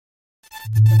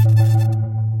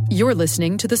You're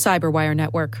listening to the Cyberwire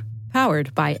Network,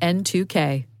 powered by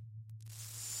N2K.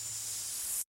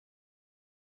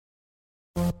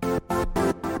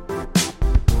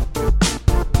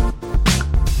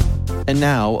 And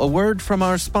now, a word from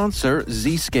our sponsor,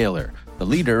 Zscaler, the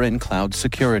leader in cloud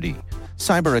security.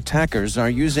 Cyber attackers are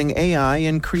using AI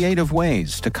in creative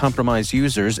ways to compromise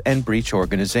users and breach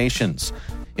organizations.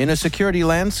 In a security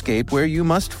landscape where you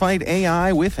must fight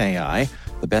AI with AI,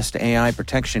 the best AI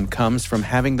protection comes from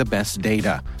having the best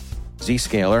data.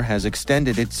 Zscaler has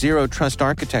extended its zero-trust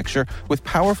architecture with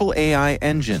powerful AI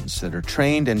engines that are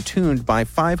trained and tuned by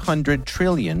 500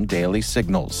 trillion daily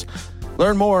signals.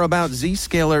 Learn more about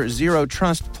Zscaler Zero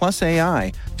Trust Plus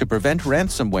AI to prevent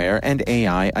ransomware and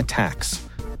AI attacks.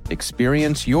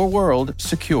 Experience your world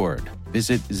secured.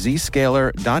 Visit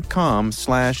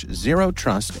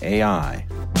zscaler.com/zerotrustai.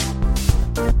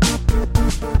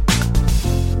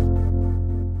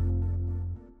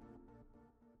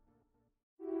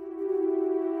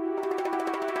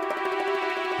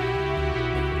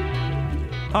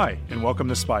 Hi, and welcome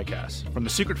to Spycast, from the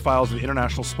secret files of the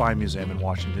International Spy Museum in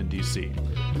Washington, D.C.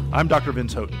 I'm Dr.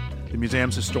 Vince Houghton, the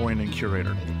museum's historian and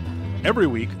curator. Every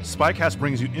week, Spycast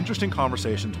brings you interesting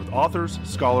conversations with authors,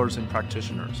 scholars, and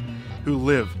practitioners who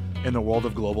live in the world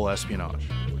of global espionage.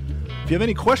 If you have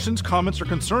any questions, comments, or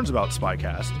concerns about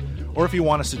Spycast, or if you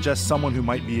want to suggest someone who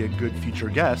might be a good future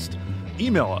guest,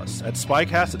 email us at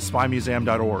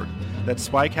spycast@spymuseum.org. That's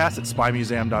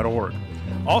spycast@spymuseum.org.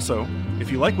 Also,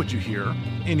 if you like what you hear,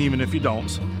 and even if you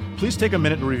don't, please take a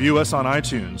minute to review us on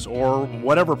iTunes or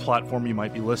whatever platform you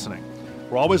might be listening.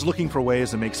 We're always looking for ways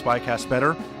to make Spycast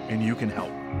better, and you can help.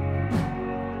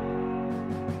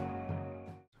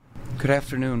 Good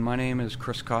afternoon. My name is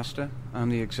Chris Costa. I'm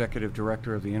the Executive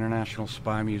Director of the International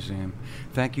Spy Museum.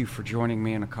 Thank you for joining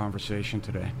me in a conversation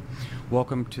today.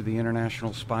 Welcome to the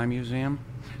International Spy Museum.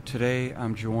 Today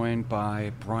I'm joined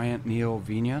by Bryant Neal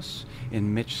Vinas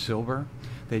and Mitch Silber.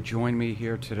 They joined me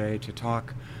here today to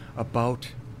talk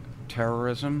about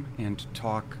terrorism and to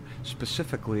talk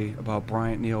specifically about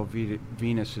Bryant Neal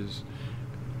Vinas's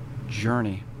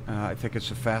journey. I think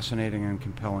it's a fascinating and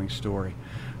compelling story.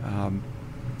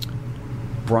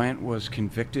 Bryant was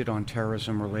convicted on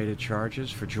terrorism-related charges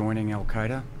for joining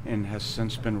Al-Qaeda and has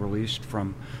since been released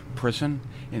from prison.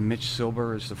 And Mitch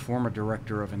Silber is the former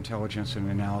Director of Intelligence and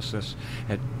Analysis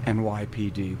at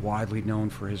NYPD, widely known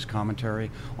for his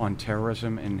commentary on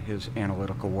terrorism and his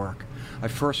analytical work. I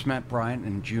first met Bryant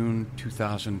in June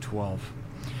 2012.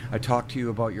 I talked to you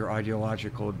about your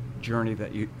ideological journey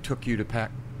that took you to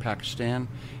Pakistan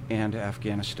and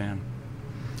Afghanistan.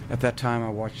 At that time, I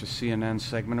watched a CNN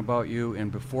segment about you, and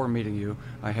before meeting you,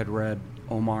 I had read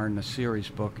Omar Nasiri's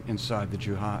book, Inside the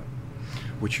Jihad,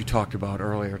 which you talked about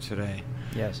earlier today.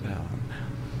 Yes.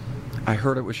 I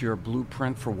heard it was your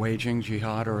blueprint for waging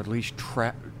jihad, or at least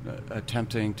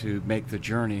attempting to make the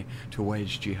journey to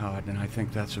wage jihad, and I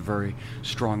think that's a very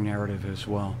strong narrative as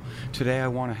well. Today I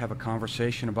want to have a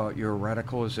conversation about your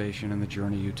radicalization and the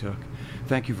journey you took.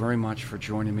 Thank you very much for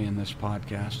joining me in this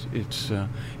podcast. It's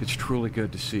truly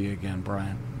good to see you again,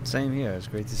 Brian. Same here. It's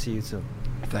great to see you too.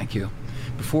 Thank you.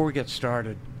 Before we get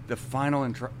started, the final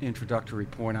introductory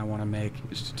point I want to make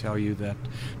is to tell you that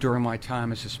during my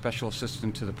time as a special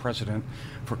assistant to the President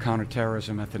for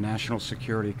Counterterrorism at the National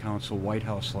Security Council White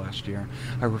House last year,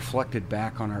 I reflected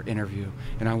back on our interview,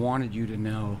 and I wanted you to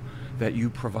know that you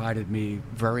provided me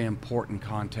very important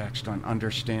context on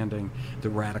understanding the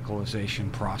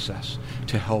radicalization process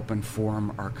to help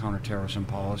inform our counterterrorism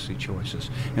policy choices,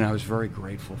 and I was very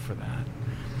grateful for that.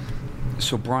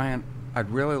 So, Brian, I'd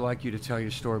really like you to tell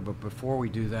your story, but before we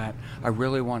do that, I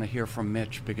really want to hear from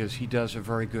Mitch because he does a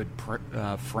very good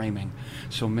framing.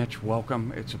 So, Mitch,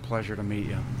 welcome. It's a pleasure to meet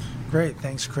you. Great.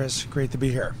 Thanks, Chris. Great to be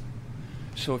here.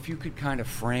 So if you could kind of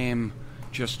frame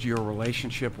just your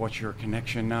relationship, what's your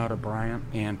connection now to Bryant,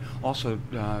 and also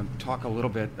talk a little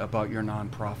bit about your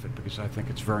nonprofit because I think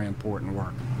it's very important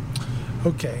work.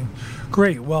 Okay,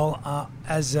 great. Well,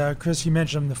 as Chris, you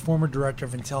mentioned, I'm the former Director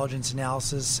of Intelligence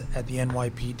Analysis at the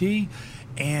NYPD.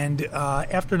 And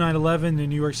after 9/11, the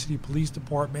New York City Police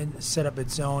Department set up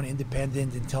its own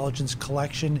independent intelligence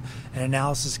collection and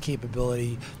analysis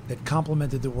capability that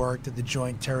complemented the work that the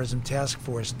Joint Terrorism Task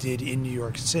Force did in New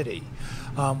York City.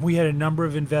 We had a number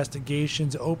of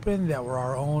investigations open that were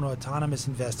our own autonomous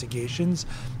investigations.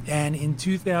 And in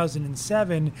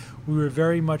 2007, we were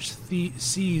very much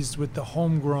seized with the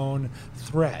homegrown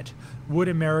threat. Would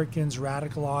Americans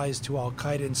radicalize to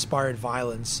al-Qaeda-inspired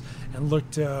violence and look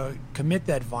to commit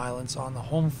that violence on the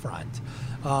home front?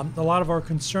 A lot of our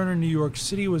concern in New York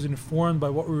City was informed by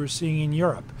what we were seeing in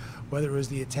Europe, whether it was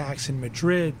the attacks in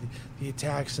Madrid, the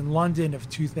attacks in London of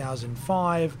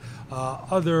 2005,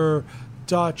 other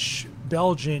Dutch,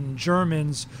 Belgian,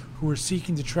 Germans who were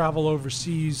seeking to travel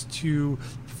overseas to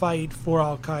fight for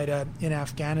al-Qaeda in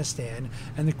Afghanistan.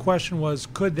 And the question was,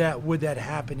 would that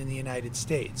happen in the United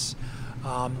States?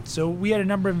 So we had a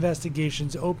number of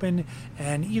investigations open,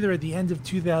 and either at the end of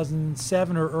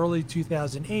 2007 or early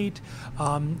 2008,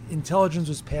 intelligence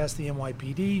was passed the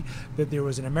NYPD that there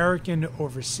was an American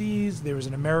overseas, there was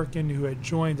an American who had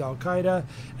joined al-Qaeda,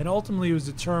 and ultimately it was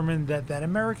determined that that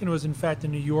American was in fact a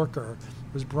New Yorker,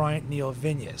 was Bryant Neal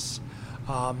Vinyas.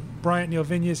 Bryant Neal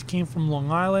Vinyas came from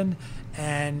Long Island,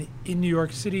 and in New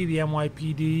York City, the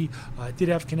NYPD did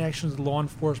have connections with law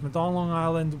enforcement on Long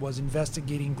Island, was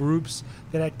investigating groups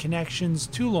that had connections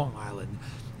to Long Island.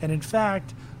 And in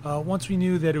fact, once we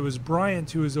knew that it was Bryant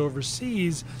who was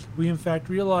overseas, we in fact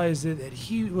realized that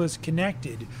he was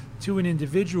connected to an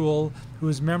individual who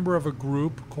was a member of a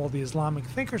group called the Islamic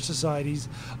Thinker Societies,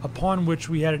 upon which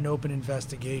we had an open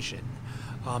investigation.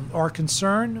 Our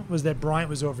concern was that Bryant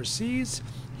was overseas.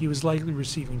 He was likely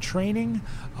receiving training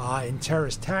in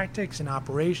terrorist tactics and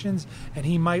operations, and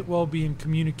he might well be in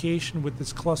communication with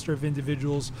this cluster of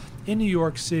individuals in New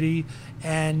York City,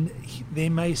 and they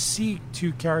may seek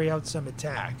to carry out some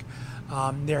attack.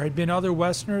 There had been other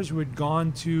Westerners who had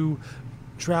gone to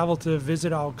travel to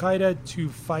visit al-Qaeda to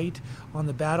fight on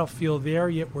the battlefield there,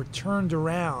 yet were turned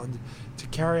around to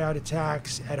carry out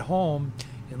attacks at home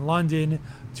in London,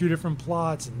 2 different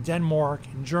plots in Denmark,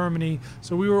 in Germany.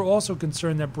 So we were also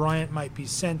concerned that Bryant might be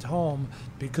sent home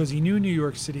because he knew New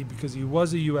York City, because he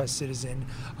was a U.S. citizen,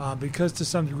 because to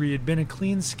some degree he had been a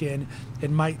clean skin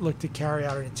and might look to carry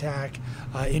out an attack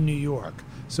in New York.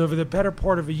 So for the better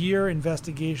part of a year,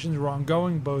 investigations were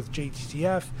ongoing, both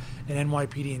JTTF and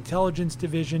NYPD Intelligence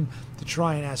Division, to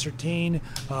try and ascertain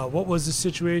what was the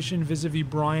situation vis-a-vis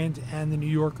Bryant and the New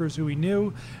Yorkers who he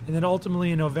knew. And then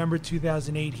ultimately in November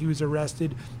 2008, he was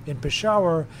arrested in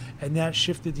Peshawar, and that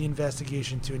shifted the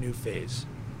investigation to a new phase.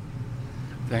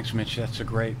 Thanks, Mitch. That's a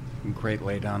great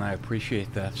laydown. I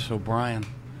appreciate that. So, Brian,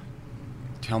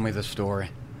 tell me the story.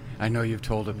 I know you've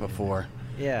told it before.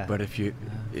 Yeah. But if you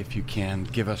can,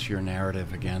 give us your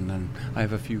narrative again, then I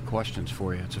have a few questions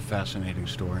for you. It's a fascinating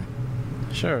story.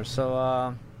 Sure. So,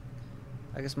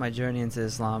 I guess my journey into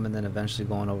Islam and then eventually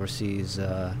going overseas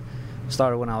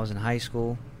started when I was in high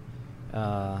school.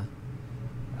 I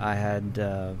had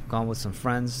gone with some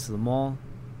friends to the mall,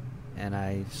 and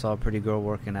I saw a pretty girl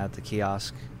working at the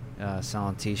kiosk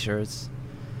selling T-shirts.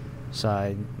 So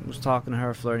I was talking to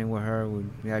her, flirting with her.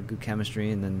 We had good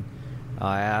chemistry, and then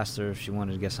I asked her if she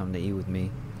wanted to get something to eat with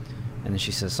me. And then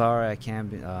she said, sorry, I can't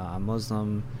be, I'm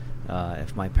Muslim.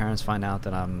 If my parents find out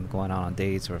that I'm going out on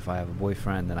dates or if I have a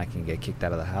boyfriend, then I can get kicked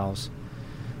out of the house.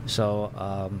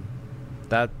 So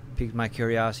that piqued my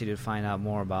curiosity to find out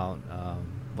more about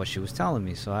what she was telling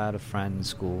me. So I had a friend in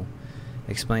school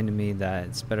explain to me that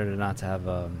it's better not to have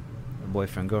a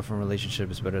boyfriend-girlfriend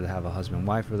relationship. It's better to have a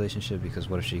husband-wife relationship, because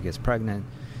what if she gets pregnant?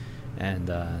 And,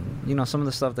 some of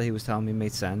the stuff that he was telling me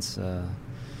made sense.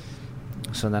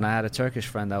 So then I had a Turkish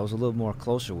friend that I was a little more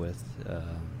closer with,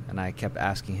 and I kept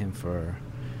asking him for,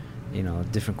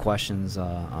 different questions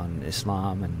on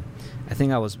Islam. And I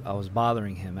think I was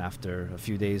bothering him after a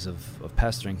few days of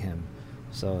pestering him.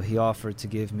 So he offered to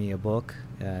give me a book.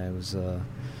 It was a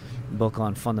book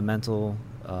on fundamental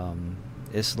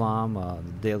Islam,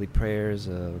 the daily prayers,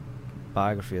 a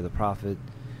biography of the Prophet.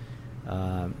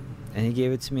 And he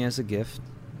gave it to me as a gift,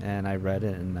 and I read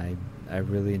it, and I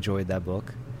really enjoyed that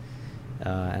book.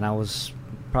 And I was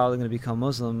probably going to become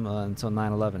Muslim until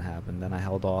 9/11 happened. Then I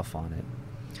held off on it.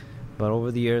 But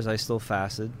over the years, I still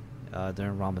fasted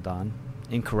during Ramadan,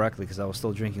 incorrectly, because I was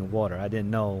still drinking water. I didn't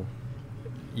know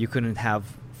you couldn't have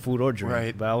food or drink,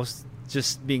 right. But I was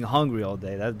just being hungry all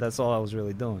day. That's all I was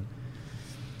really doing.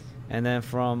 And then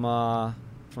from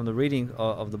the reading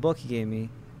of the book he gave me,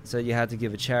 it said you had to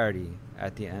give a charity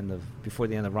before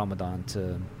the end of Ramadan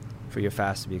for your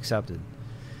fast to be accepted.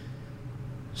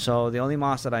 So the only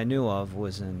mosque that I knew of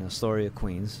was in Astoria,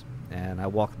 Queens, and I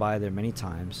walked by there many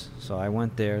times. So I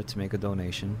went there to make a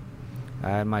donation. I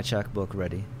had my checkbook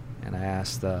ready, and I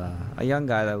asked a young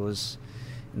guy that was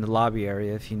in the lobby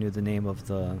area if he knew the name of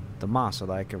the mosque so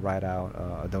that I could write out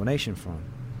a donation for him.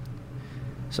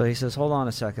 So he says, hold on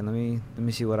a second, let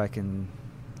me see what I can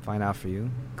find out for you.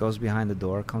 Goes behind the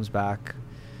door, comes back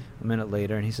a minute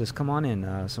later, and he says, come on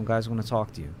in, some guys want to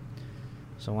talk to you.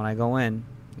 So when I go in,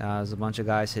 there's a bunch of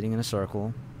guys sitting in a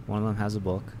circle. One of them has a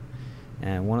book,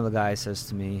 and one of the guys says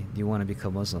to me, do you want to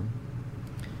become Muslim?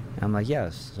 And I'm like,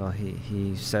 yes. So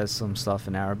he says some stuff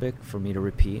in Arabic for me to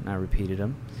repeat, and I repeated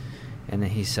him. And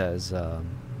then he says,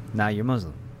 now you're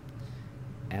Muslim.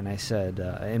 And I said,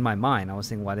 in my mind, I was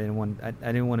thinking, well, I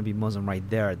didn't want to be Muslim right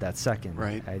there at that second.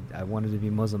 Right. I wanted to be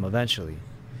Muslim eventually.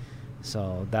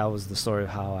 So that was the story of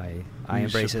how I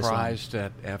embraced Islam. Surprised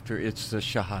that after it's the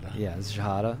Shahada. Yeah, it's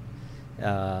Shahada.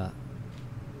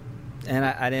 And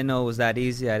I didn't know it was that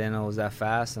easy. I didn't know it was that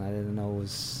fast. And I didn't know it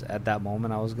was, at that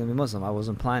moment, I was going to be Muslim. I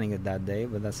wasn't planning it that day,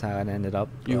 but that's how it ended up.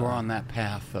 You were on that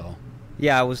path, though.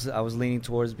 Yeah, I was leaning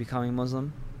towards becoming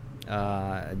Muslim.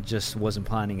 Just wasn't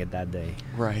planning it that day.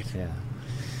 Right. Yeah.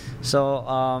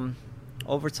 So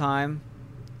over time,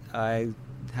 I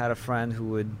had a friend who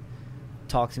would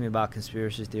talk to me about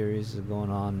conspiracy theories going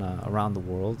on around the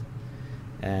world.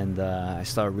 And I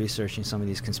started researching some of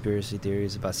these conspiracy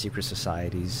theories about secret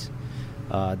societies,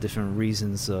 different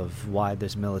reasons of why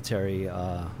there's military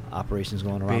operations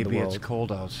going around the world. Baby, it's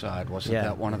cold outside. Wasn't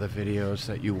that one of the videos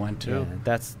that you went to?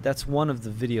 Yeah, that's one of the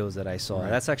videos that I saw. Right.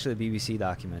 That's actually a BBC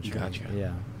documentary. Gotcha.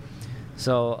 Yeah.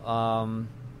 So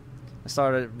I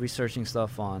started researching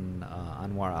stuff on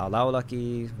Anwar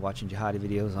al-Awlaki, watching jihadi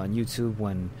videos on YouTube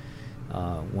when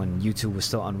YouTube was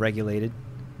still unregulated,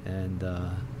 and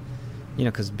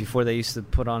because before they used to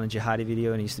put on a jihadi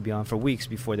video and it used to be on for weeks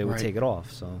before they would take it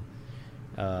off. So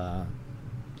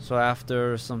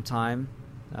after some time,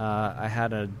 I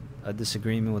had a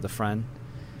disagreement with a friend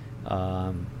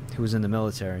who was in the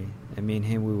military, and me and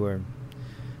him, we were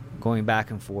going back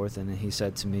and forth, and he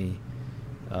said to me,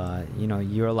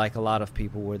 you're like a lot of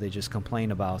people where they just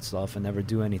complain about stuff and never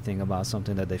do anything about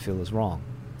something that they feel is wrong.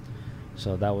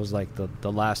 So that was like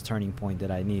the last turning point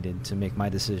that I needed to make my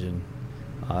decision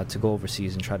to go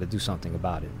overseas and try to do something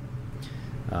about it.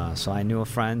 So I knew a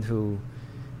friend who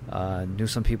knew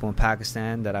some people in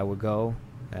Pakistan that I would go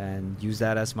and use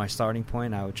that as my starting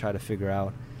point. I would try to figure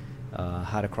out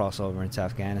how to cross over into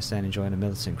Afghanistan and join a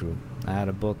militant group. I had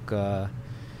a book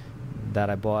that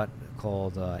I bought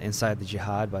called Inside the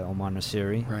Jihad by Omar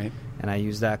Nasiri. Right. And I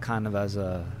used that kind of as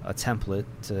a template,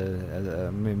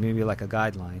 maybe like a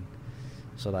guideline,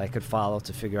 so that I could follow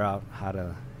to figure out how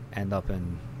to end up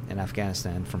in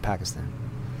Afghanistan from Pakistan.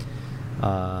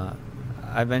 I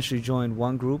eventually joined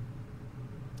one group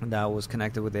that was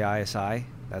connected with the ISI,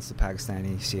 that's the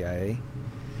Pakistani CIA.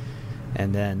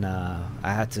 And then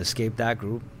I had to escape that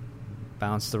group,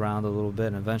 bounced around a little bit,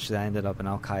 and eventually I ended up in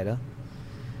Al-Qaeda.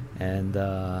 And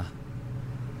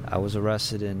I was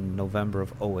arrested in November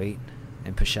of 2008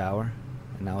 in Peshawar,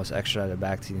 and I was extradited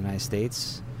back to the United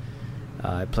States.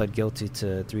 I pled guilty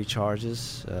to 3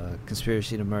 charges: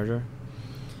 conspiracy to murder,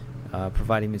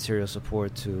 providing material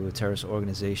support to a terrorist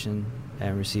organization,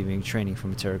 and receiving training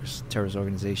from a terrorist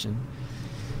organization.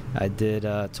 I did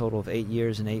a total of 8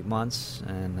 years and 8 months,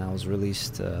 and I was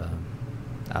released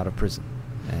out of prison.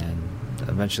 And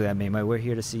eventually I made my way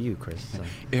here to see you, Chris. So.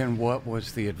 And what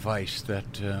was the advice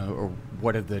that, or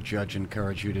what did the judge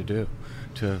encourage you to do?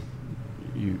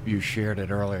 You shared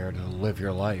it earlier, to live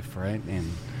your life, right?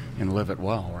 And live it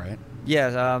well, right?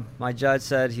 Yeah, my judge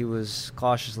said he was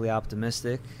cautiously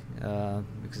optimistic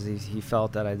because he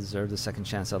felt that I deserved a second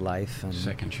chance at life. And,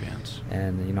 second chance.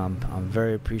 And I'm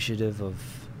very appreciative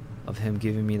of him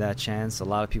giving me that chance. A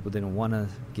lot of people didn't want to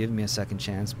give me a second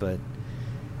chance, but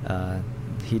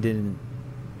he didn't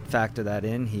factor that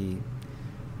in. He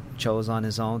chose on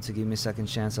his own to give me a second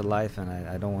chance at life, and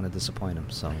I don't want to disappoint him.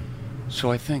 So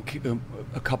I think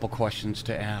a couple questions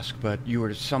to ask, but you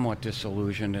were somewhat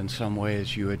disillusioned in some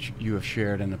ways. You have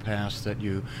shared in the past that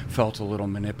you felt a little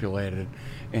manipulated,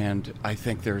 and I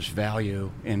think there's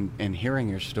value in hearing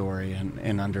your story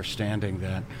and understanding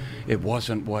that it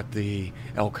wasn't what the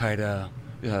Al-Qaeda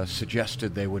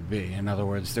suggested they would be. In other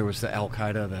words, there was the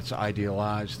Al-Qaeda that's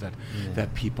idealized,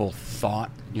 that people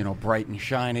thought, bright and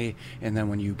shiny, and then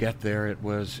when you get there, it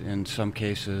was in some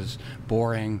cases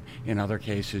boring. In other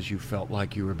cases, you felt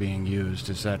like you were being used.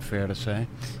 Is that fair to say?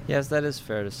 Yes, that is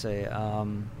fair to say.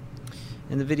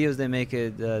 In the videos, they make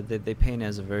it, they paint it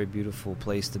as a very beautiful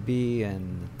place to be,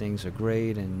 and things are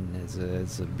great, and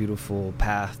it's a beautiful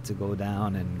path to go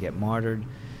down and get martyred.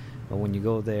 But when you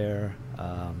go there,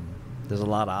 there's a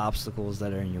lot of obstacles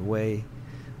that are in your way.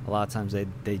 A lot of times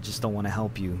they just don't want to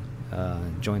help you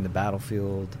join the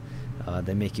battlefield.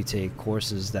 They make you take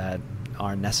courses that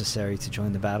aren't necessary to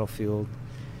join the battlefield.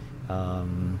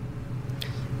 And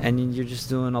you're just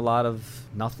doing a lot of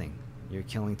nothing. You're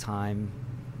killing time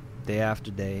day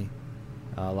after day.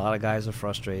 A lot of guys are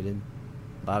frustrated.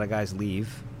 A lot of guys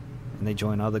leave and they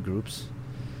join other groups.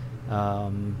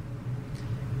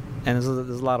 And there's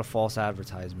a lot of false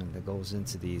advertisement that goes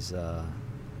into these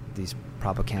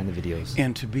propaganda videos.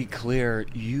 And to be clear,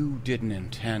 you didn't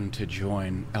intend to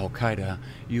join Al-Qaeda.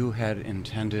 You had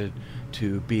intended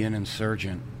to be an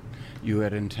insurgent, you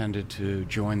had intended to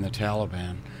join the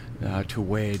Taliban to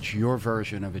wage your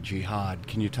version of a jihad.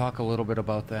 Can you talk a little bit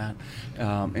about that?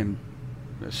 And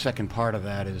the second part of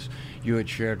that is you had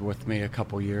shared with me a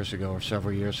couple years ago or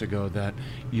several years ago that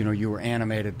you were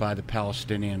animated by the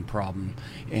Palestinian problem,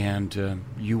 and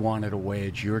you wanted to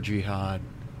wage your jihad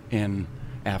in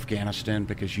Afghanistan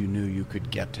because you knew you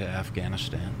could get to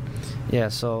Afghanistan. Yeah,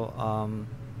 so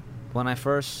when I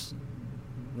first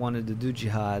wanted to do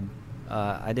jihad,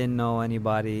 I didn't know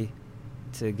anybody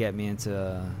to get me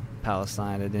into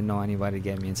Palestine. I didn't know anybody to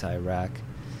get me into Iraq.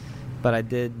 But I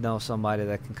did know somebody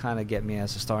that can kind of get me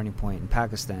as a starting point in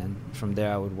Pakistan. From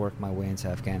there, I would work my way into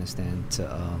Afghanistan to,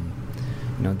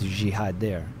 do jihad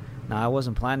there. Now, I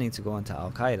wasn't planning to go into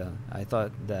Al-Qaeda. I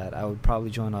thought that I would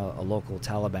probably join a local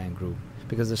Taliban group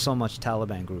because there's so much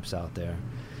Taliban groups out there.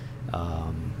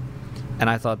 And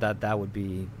I thought that would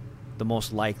be the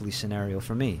most likely scenario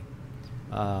for me.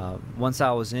 Once I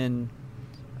was in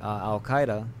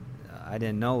Al-Qaeda, I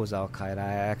didn't know it was Al-Qaeda.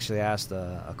 I actually asked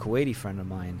a Kuwaiti friend of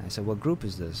mine. I said, what group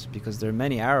is this? Because there are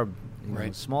many Arab,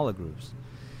 smaller groups.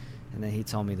 And then he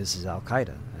told me this is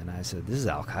Al-Qaeda. And I said, this is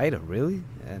Al-Qaeda, really?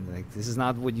 And this is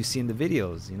not what you see in the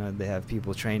videos. They have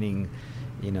people training,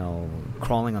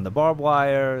 crawling on the barbed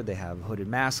wire. They have hooded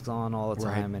masks on all the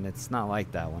time. Right. And it's not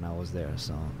like that when I was there.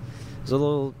 So it was a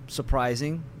little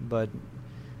surprising, but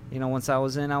once I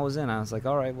was in. I was like,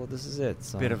 all right, well, this is it.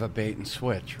 So, bit of a bait and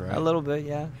switch, right? A little bit,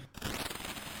 yeah.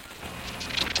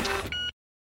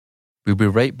 We'll be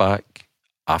right back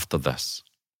after this.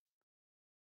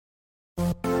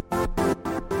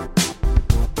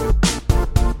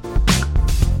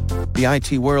 The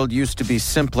IT world used to be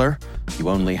simpler. You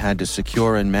only had to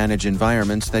secure and manage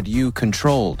environments that you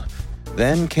controlled.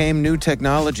 Then came new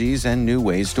technologies and new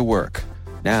ways to work.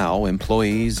 Now,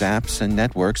 employees, apps, and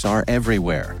networks are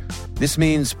everywhere. This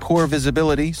means poor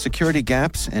visibility, security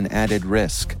gaps, and added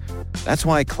risk. That's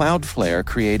why Cloudflare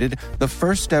created the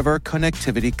first-ever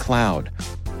connectivity cloud.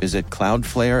 Visit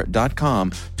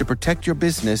cloudflare.com to protect your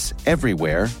business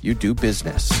everywhere you do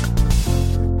business.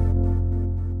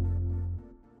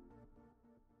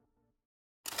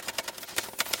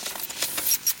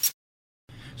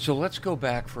 So let's go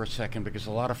back for a second because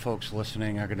a lot of folks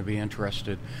listening are going to be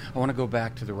interested. I want to go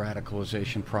back to the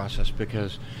radicalization process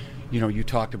because, you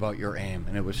talked about your aim,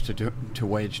 and it was to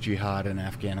wage jihad in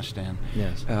Afghanistan.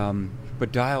 Yes.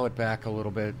 But dial it back a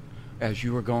little bit. As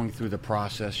you were going through the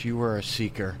process, you were a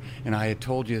seeker, and I had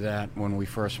told you that when we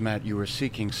first met, you were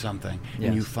seeking something,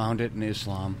 and you found it in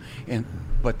Islam.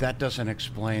 But that doesn't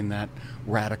explain that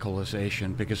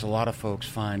radicalization because a lot of folks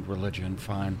find religion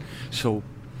fine. So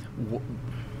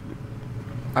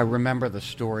I remember the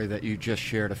story that you just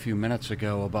shared a few minutes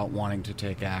ago about wanting to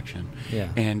take action. Yeah.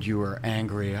 And you were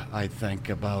angry, I think,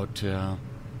 about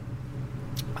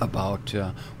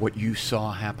what you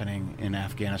saw happening in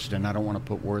Afghanistan. I don't want to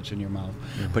put words in your mouth,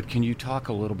 but can you talk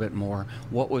a little bit more?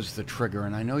 What was the trigger?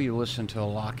 And I know you listened to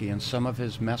Awlaki, and some of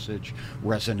his message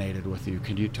resonated with you.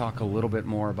 Can you talk a little bit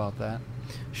more about that?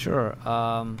 Sure.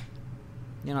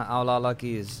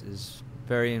 Awlaki is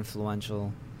very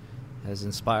influential, has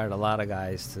inspired a lot of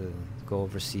guys to go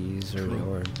overseas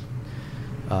or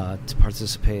to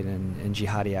participate in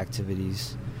jihadi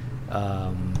activities.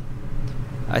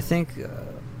 I think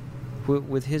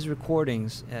with his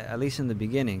recordings, at least in the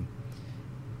beginning,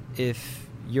 if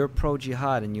you're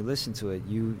pro-jihad and you listen to it,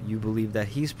 you believe that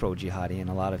he's pro-jihadi in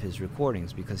a lot of his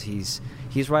recordings because he's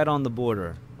right on the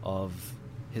border of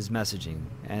his messaging.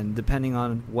 And depending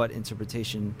on what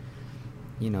interpretation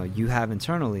you have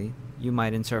internally, you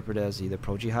might interpret as either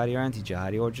pro-jihadi or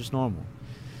anti-jihadi or just normal.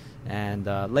 And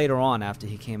later on, after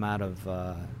he came out of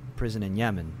prison in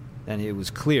Yemen, then it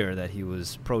was clear that he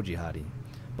was pro-jihadi.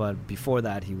 But before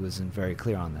that, he wasn't very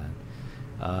clear on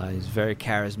that. He's very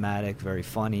charismatic, very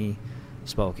funny,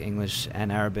 spoke English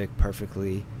and Arabic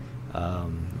perfectly,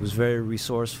 was very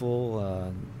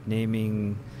resourceful,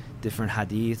 naming different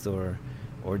hadith or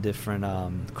different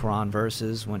Quran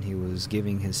verses when he was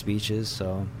giving his speeches.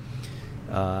 So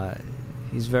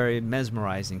he's very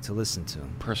mesmerizing to listen to.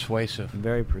 Persuasive.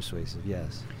 Very persuasive,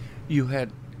 yes.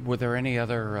 Were there any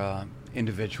other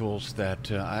individuals that,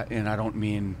 and I don't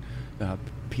mean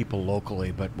people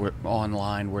locally, but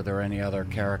online, were there any other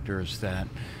characters that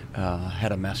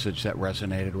had a message that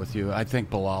resonated with you? I think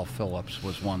Bilal Phillips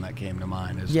was one that came to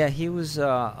mind. Yeah, he was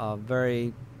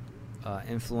very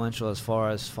influential as far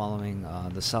as following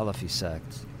the Salafi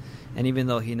sect. And even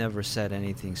though he never said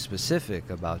anything specific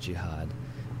about jihad,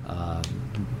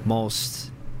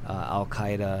 most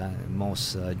Al-Qaeda,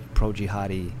 most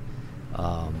pro-jihadi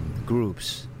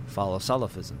groups follow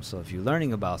Salafism. So if you're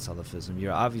learning about Salafism,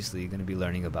 you're obviously going to be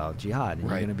learning about jihad, and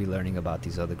you're going to be learning about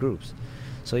these other groups.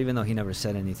 So even though he never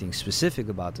said anything specific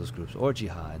about those groups or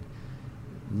jihad,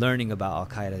 learning about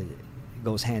Al-Qaeda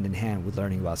goes hand in hand with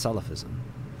learning about Salafism.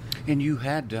 And you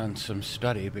had done some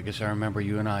study, because I remember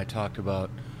you and I talked about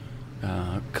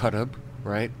Qutb,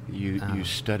 right? You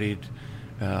studied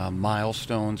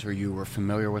milestones, or you were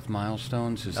familiar with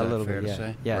milestones. Is that fair to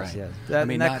say? Yes, right. yes. I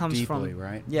mean, that not comes deeply, from,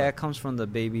 right? Yeah, it comes from the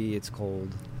Baby It's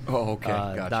Cold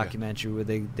Gotcha. documentary where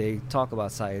they talk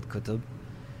about Sayyid Qutb.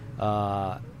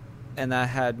 And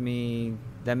that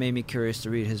made me curious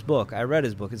to read his book. I read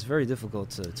his book. It's very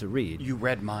difficult to read. You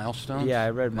read Milestones? Yeah,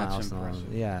 I read That's Milestones.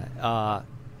 impressive. Yeah.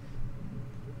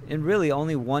 And really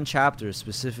only one chapter is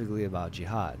specifically about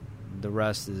jihad. The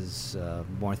rest is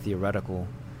more theoretical.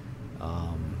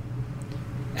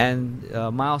 And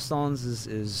Milestones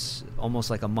is almost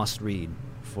like a must-read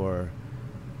for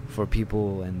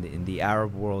people in the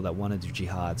Arab world that want to do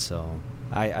jihad. So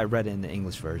I read it in the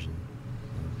English version.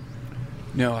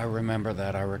 No, I remember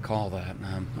that. I recall that.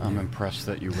 And I'm impressed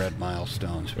that you read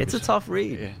Milestones. It's a tough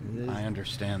read. Yeah, I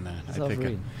understand that. It's a tough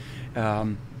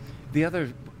read. The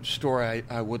other story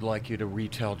I would like you to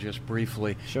retell just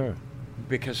briefly. Sure.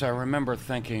 Because I remember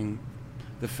thinking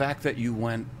the fact that you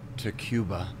went to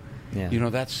Cuba,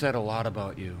 that said a lot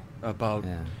about you, about,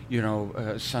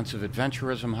 a sense of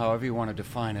adventurism, however you want to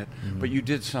define it. Mm-hmm. But you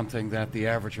did something that the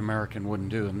average American wouldn't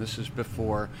do. And this is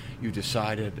before you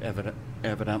decided,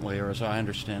 evidently, or as I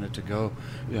understand it, to go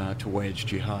to wage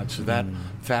jihad. So that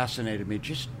fascinated me.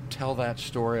 Just tell that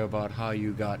story about how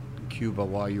you got Cuba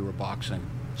while you were boxing.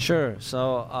 Sure.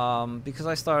 So because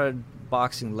I started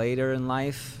boxing later in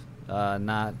life,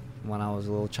 not when I was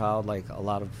a little child like a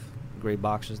lot of great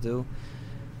boxers do,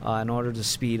 in order to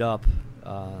speed up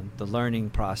the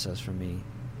learning process for me,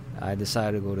 I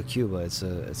decided to go to Cuba. It's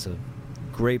a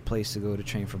great place to go to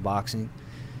train for boxing.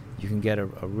 You can get a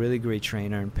really great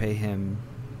trainer and pay him,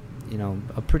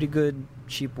 a pretty good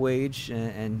cheap wage,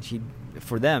 and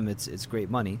for them it's great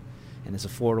money. And it's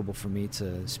affordable for me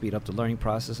to speed up the learning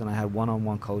process. And I had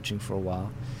one-on-one coaching for a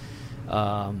while.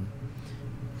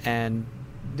 And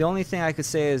the only thing I could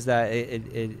say is that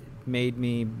it made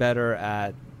me better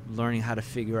at learning how to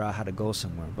figure out how to go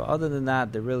somewhere. But other than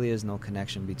that, there really is no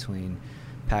connection between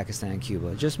Pakistan and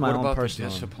Cuba. Just my own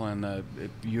personal... What about the discipline?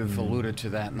 You've alluded to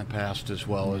that in the past as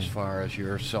well, as far as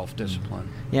your self-discipline.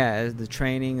 Yeah, the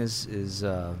training is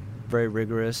very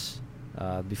rigorous.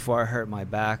 Before I hurt my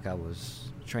back, I was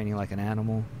training like an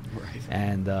animal. Right.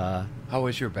 And how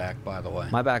is your back, by the way?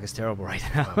 My back is terrible right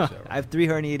now. Oh, is that right? I have 3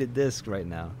 herniated discs right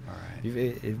now. All right.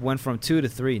 It went from 2 to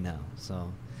 3 now.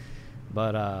 So,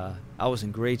 but I was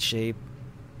in great shape.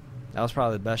 That was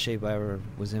probably the best shape I ever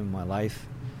was in my life.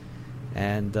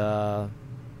 And the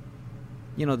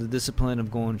discipline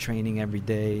of going training every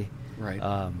day,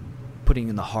 right? Putting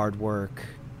in the hard work.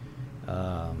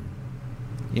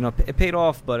 It paid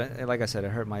off, but like I said, I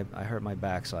hurt my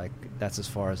back, so that's as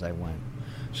far as I went.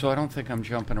 So I don't think I'm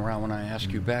jumping around when I ask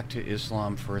you back to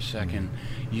Islam for a second.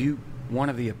 One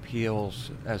of the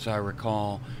appeals, as I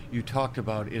recall, you talked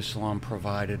about Islam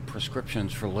provided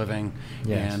prescriptions for living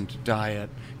and diet.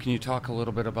 Can you talk a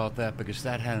little bit about that? Because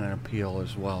that had an appeal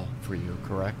as well for you,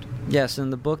 correct? Yes, in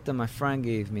the book that my friend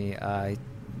gave me,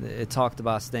 it talked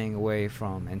about staying away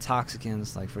from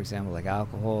intoxicants, like, for example, like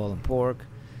alcohol and pork.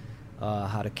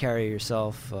 How to carry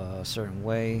yourself a certain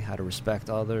way, how to respect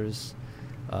others,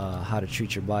 how to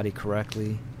treat your body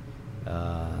correctly,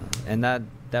 and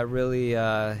that really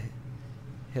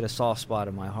hit a soft spot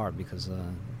in my heart because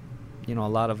a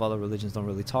lot of other religions don't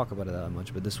really talk about it that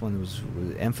much, but this one was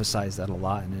emphasized that a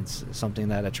lot, and it's something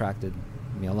that attracted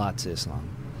me a lot to Islam.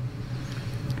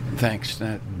 Thanks.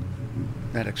 That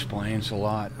explains a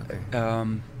lot.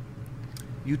 Okay.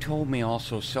 You told me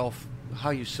also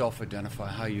how you self-identify,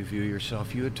 how you view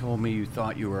yourself. You had told me you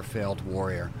thought you were a failed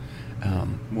warrior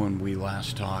when we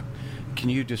last talked. Can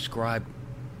you describe,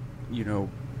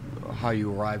 how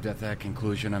you arrived at that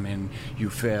conclusion? I mean, you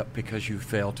failed because you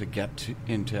failed to get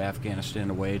into Afghanistan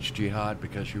to wage jihad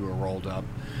because you were rolled up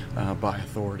by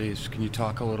authorities. Can you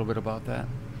talk a little bit about that?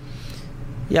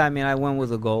 Yeah, I mean, I went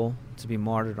with a goal to be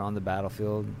martyred on the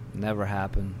battlefield. Never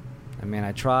happened. I mean,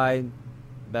 I tried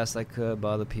best I could, but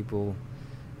other people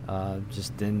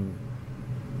just didn't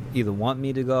either want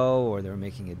me to go or they were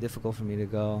making it difficult for me to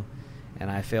go,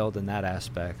 and I failed in that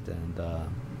aspect. And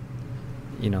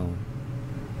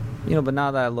but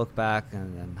now that I look back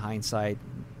and hindsight,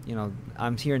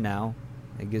 I'm here now.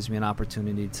 It gives me an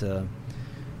opportunity to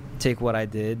take what I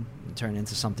did and turn it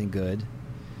into something good.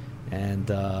 And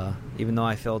even though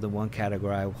I failed in one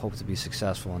category, I hope to be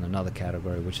successful in another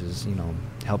category, which is,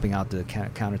 helping out the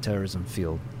counterterrorism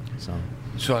field.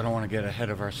 So I don't want to get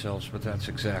ahead of ourselves, but that's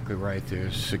exactly right.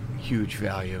 There's a huge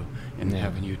value in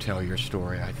having you tell your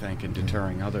story, I think, and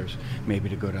deterring others maybe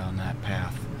to go down that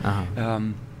path.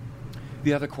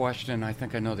 The other question, I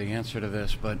think I know the answer to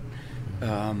this, but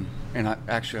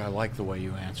I like the way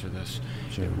you answer this.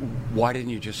 Sure. Why didn't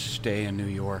you just stay in New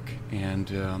York and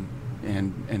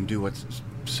do what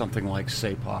something like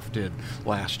Sapoff did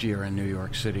last year in New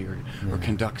York City, or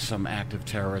conduct some act of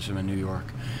terrorism in New York?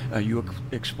 You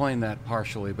explained that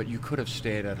partially, but you could have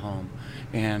stayed at home.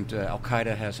 And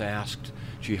Al-Qaeda has asked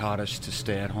jihadists to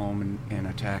stay at home and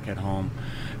attack at home.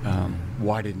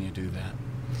 Why didn't you do that?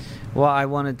 Well, I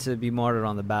wanted to be martyred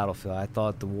on the battlefield. I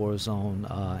thought the war zone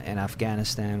in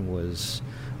Afghanistan was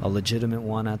a legitimate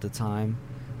one at the time.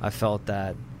 I felt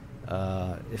that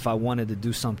if I wanted to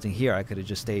do something here, I could have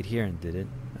just stayed here and did it.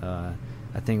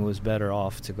 I think it was better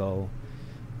off to go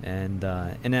and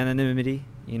in anonymity,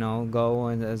 go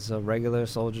and as a regular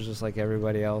soldier just like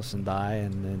everybody else and die,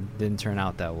 and it didn't turn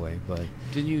out that way. But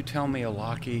didn't you tell me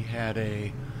Alaki had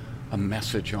a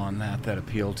message on that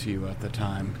appealed to you at the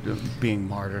time, being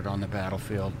martyred on the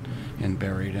battlefield and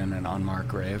buried in an unmarked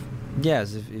grave?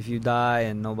 Yes, if you die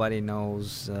and nobody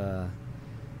knows, that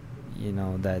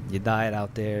you died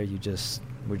out there, you just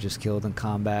were just killed in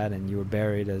combat, and you were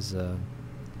buried as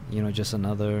just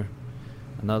another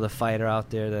fighter out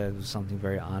there, that was something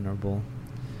very honorable,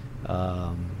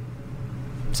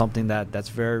 something that's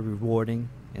very rewarding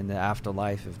in the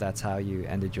afterlife if that's how you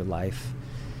ended your life.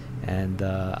 And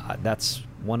that's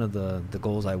one of the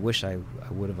goals I wish I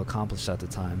would have accomplished at the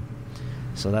time.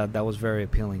 So that was very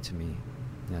appealing to me.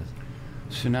 Yes.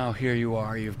 So now here you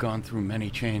are. You've gone through many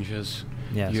changes.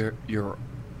 Yes.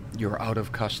 You're out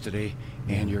of custody,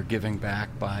 and you're giving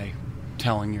back by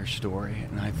telling your story.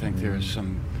 And I think there's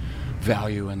some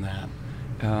value in that.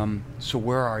 So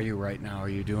where are you right now? Are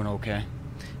you doing okay?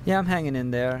 Yeah, I'm hanging in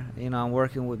there. I'm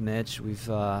working with Mitch. We've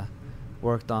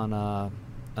worked on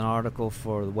an article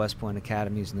for the West Point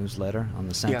Academy's newsletter on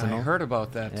the Sentinel. Yeah, I heard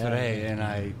about that today, and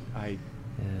I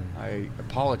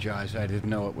apologize. I didn't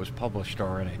know it was published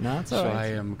already. No, it's all right. So I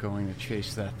am going to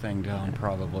chase that thing down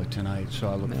probably tonight, so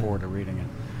I look forward to reading it.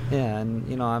 Yeah,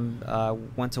 and I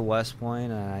went to West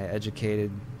Point, and I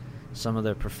educated some of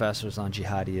their professors on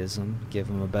jihadism, give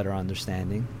them a better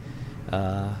understanding.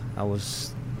 I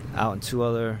was out in 2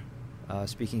 other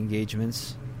speaking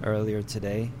engagements earlier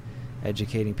today,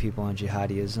 educating people on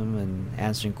jihadism and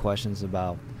answering questions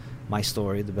about my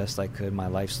story the best I could, my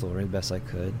life story the best I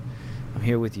could. I'm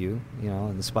here with you,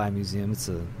 in the Spy Museum. It's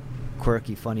a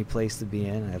quirky, funny place to be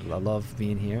in. I love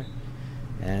being here.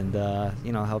 And,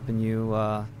 helping you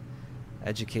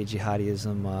educate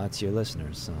jihadism to your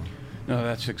listeners. So. No,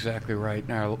 that's exactly right.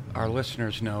 Now, our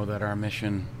listeners know that our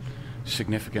mission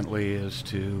significantly is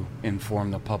to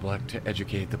inform the public, to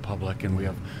educate the public, and we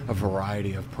have a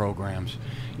variety of programs.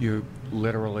 You've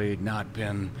literally not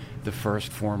been the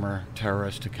first former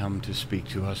terrorist to come to speak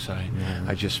to us.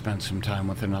 I just spent some time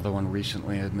with another one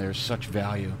recently, and there's such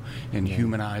value in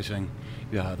humanizing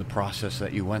the process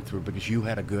that you went through, because you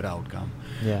had a good outcome.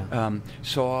 Yeah.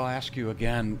 So I'll ask you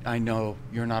again, I know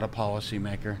you're not a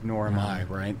policymaker, nor am I,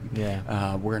 right?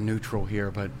 Yeah. We're neutral here,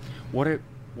 but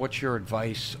what's your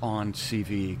advice on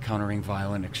CVE, countering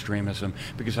violent extremism?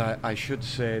 Because I should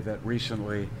say that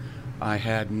recently I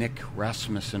had Nick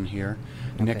Rasmussen here.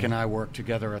 Okay. Nick and I worked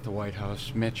together at the White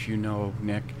House. Mitch, you know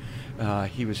Nick.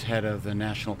 He was head of the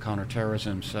National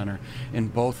Counterterrorism Center,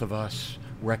 and both of us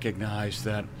recognized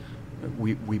that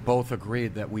we both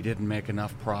agreed that we didn't make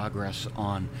enough progress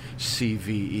on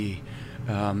CVE.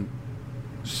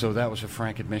 So that was a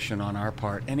frank admission on our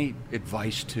part. Any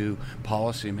advice to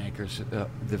policymakers,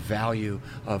 the value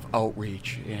of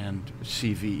outreach and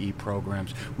CVE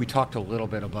programs? We talked a little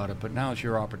bit about it, but now is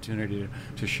your opportunity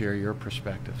to share your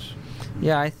perspectives.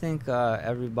 Yeah, I think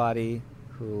everybody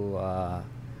who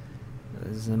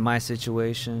is in my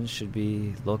situation should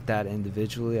be looked at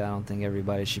individually. I don't think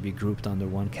everybody should be grouped under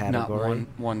one category.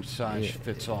 Not one size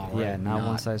fits all, right? Yeah, not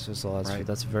one size fits all.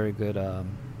 That's a very good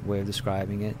way of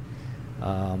describing it.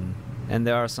 And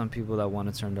there are some people that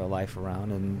want to turn their life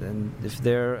around, and if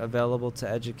they're available to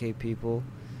educate people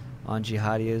on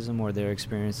jihadism or their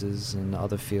experiences in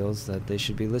other fields, that they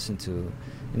should be listened to.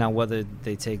 Now, whether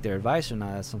they take their advice or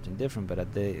not, that's something different,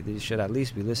 but they should at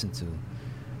least be listened to.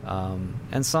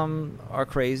 And some are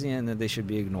crazy and that they should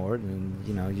be ignored, and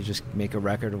you just make a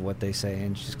record of what they say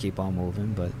and just keep on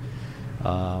moving. But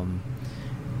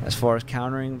as far as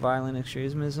countering violent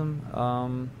extremism,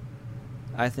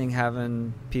 I think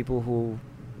having people who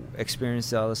experience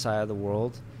the other side of the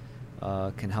world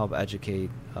can help educate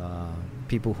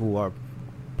people who are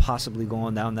possibly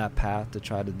going down that path to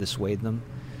try to dissuade them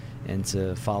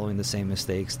into following the same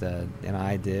mistakes that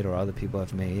I did or other people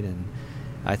have made, and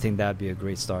I think that'd be a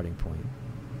great starting point.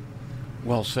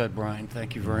 Well said, Brian.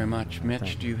 Thank you very much.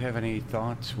 Mitch, do you have any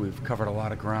thoughts? We've covered a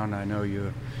lot of ground. I know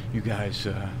you guys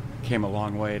came a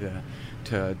long way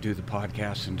to do the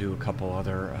podcast and do a couple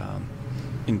other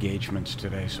engagements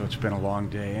today, so it's been a long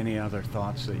day. Any other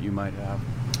thoughts that you might have?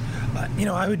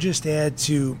 I would just add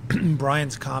to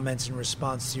Brian's comments in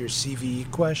response to your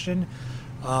CVE question.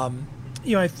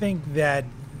 I think that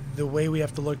the way we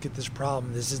have to look at this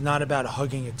problem, this is not about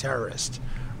hugging a terrorist,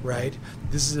 right?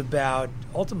 This is about,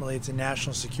 ultimately, it's a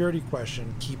national security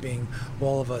question, keeping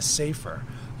all of us safer.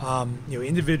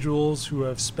 Individuals who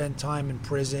have spent time in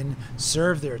prison,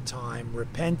 served their time,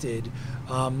 repented,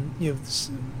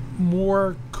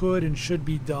 more could and should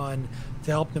be done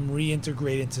to help them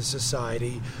reintegrate into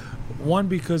society. One,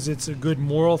 because it's a good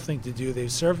moral thing to do.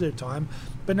 They've served their time.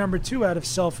 But number two, out of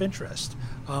self-interest.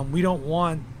 We don't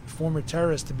want former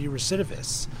terrorists to be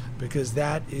recidivists, because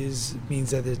that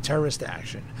means that they're terrorist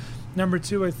action. Number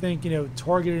two, I think,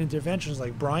 targeted interventions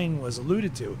like Brian was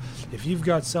alluded to. If you've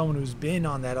got someone who's been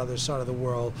on that other side of the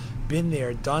world, been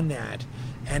there, done that,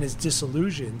 and is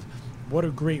disillusioned, what a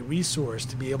great resource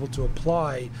to be able to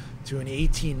apply to an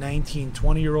 18, 19,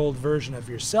 20-year-old version of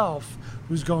yourself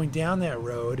who's going down that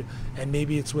road, and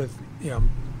maybe it's with,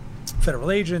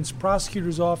 federal agents,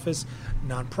 prosecutor's office,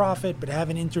 nonprofit, but have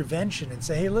an intervention and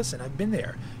say, hey, listen, I've been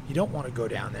there. You don't want to go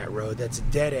down that road. That's a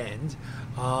dead end,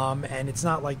 and it's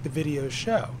not like the videos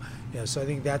show. So I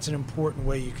think that's an important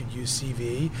way you could use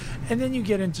CV. And then you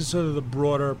get into sort of the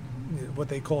broader, what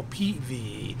they call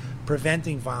PVE,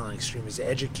 preventing violent extremism,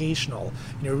 educational,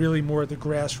 really more at the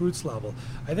grassroots level.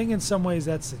 I think in some ways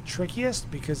that's the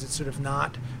trickiest, because it's sort of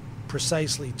not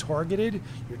precisely targeted.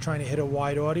 You're trying to hit a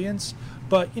wide audience,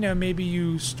 but maybe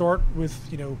you start with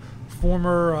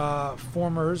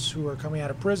formers who are coming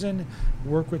out of prison,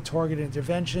 work with targeted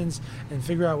interventions, and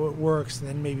figure out what works, and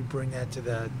then maybe bring that to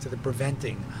the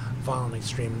preventing violent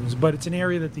extremism. But it's an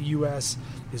area that the U.S.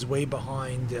 is way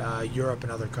behind Europe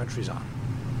and other countries on.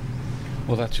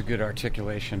 Well, that's a good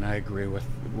articulation. I agree with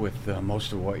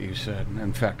most of what you said.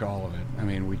 In fact, all of it. I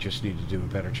mean, we just need to do a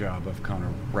better job of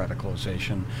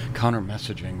counter-radicalization,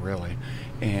 counter-messaging, really.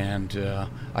 And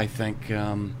I think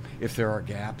if there are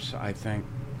gaps, I think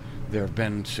there have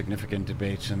been significant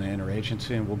debates in the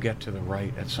interagency, and we'll get to the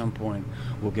right, at some point,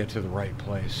 we'll get to the right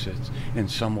place. In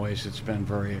some ways, it's been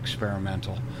very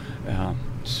experimental.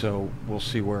 So we'll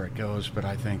see where it goes, but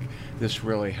I think this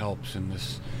really helps, and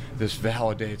this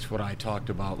validates what I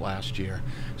talked about last year.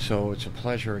 So it's a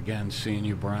pleasure again seeing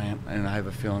you, Brian, and I have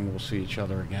a feeling we'll see each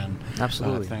other again.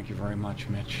 Absolutely. Thank you very much,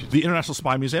 Mitch. The International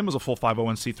Spy Museum is a full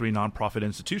 501c3 nonprofit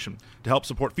institution. To help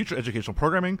support future educational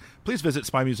programming, please visit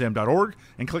spymuseum.org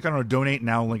and click on our Donate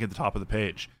Now link at the top of the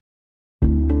page.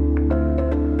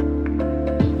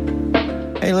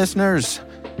 Hey, listeners.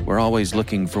 We're always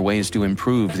looking for ways to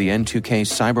improve the N2K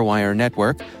CyberWire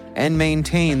network and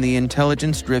maintain the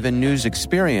intelligence-driven news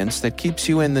experience that keeps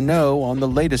you in the know on the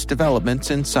latest developments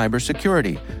in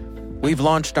cybersecurity. We've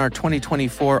launched our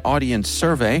 2024 audience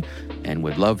survey and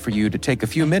would love for you to take a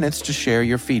few minutes to share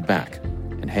your feedback.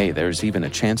 And hey, there's even a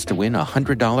chance to win a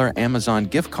 $100 Amazon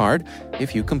gift card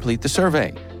if you complete the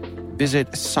survey.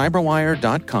 Visit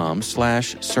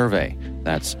cyberwire.com/survey.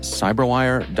 That's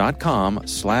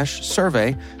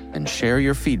cyberwire.com/survey and share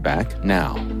your feedback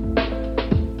now.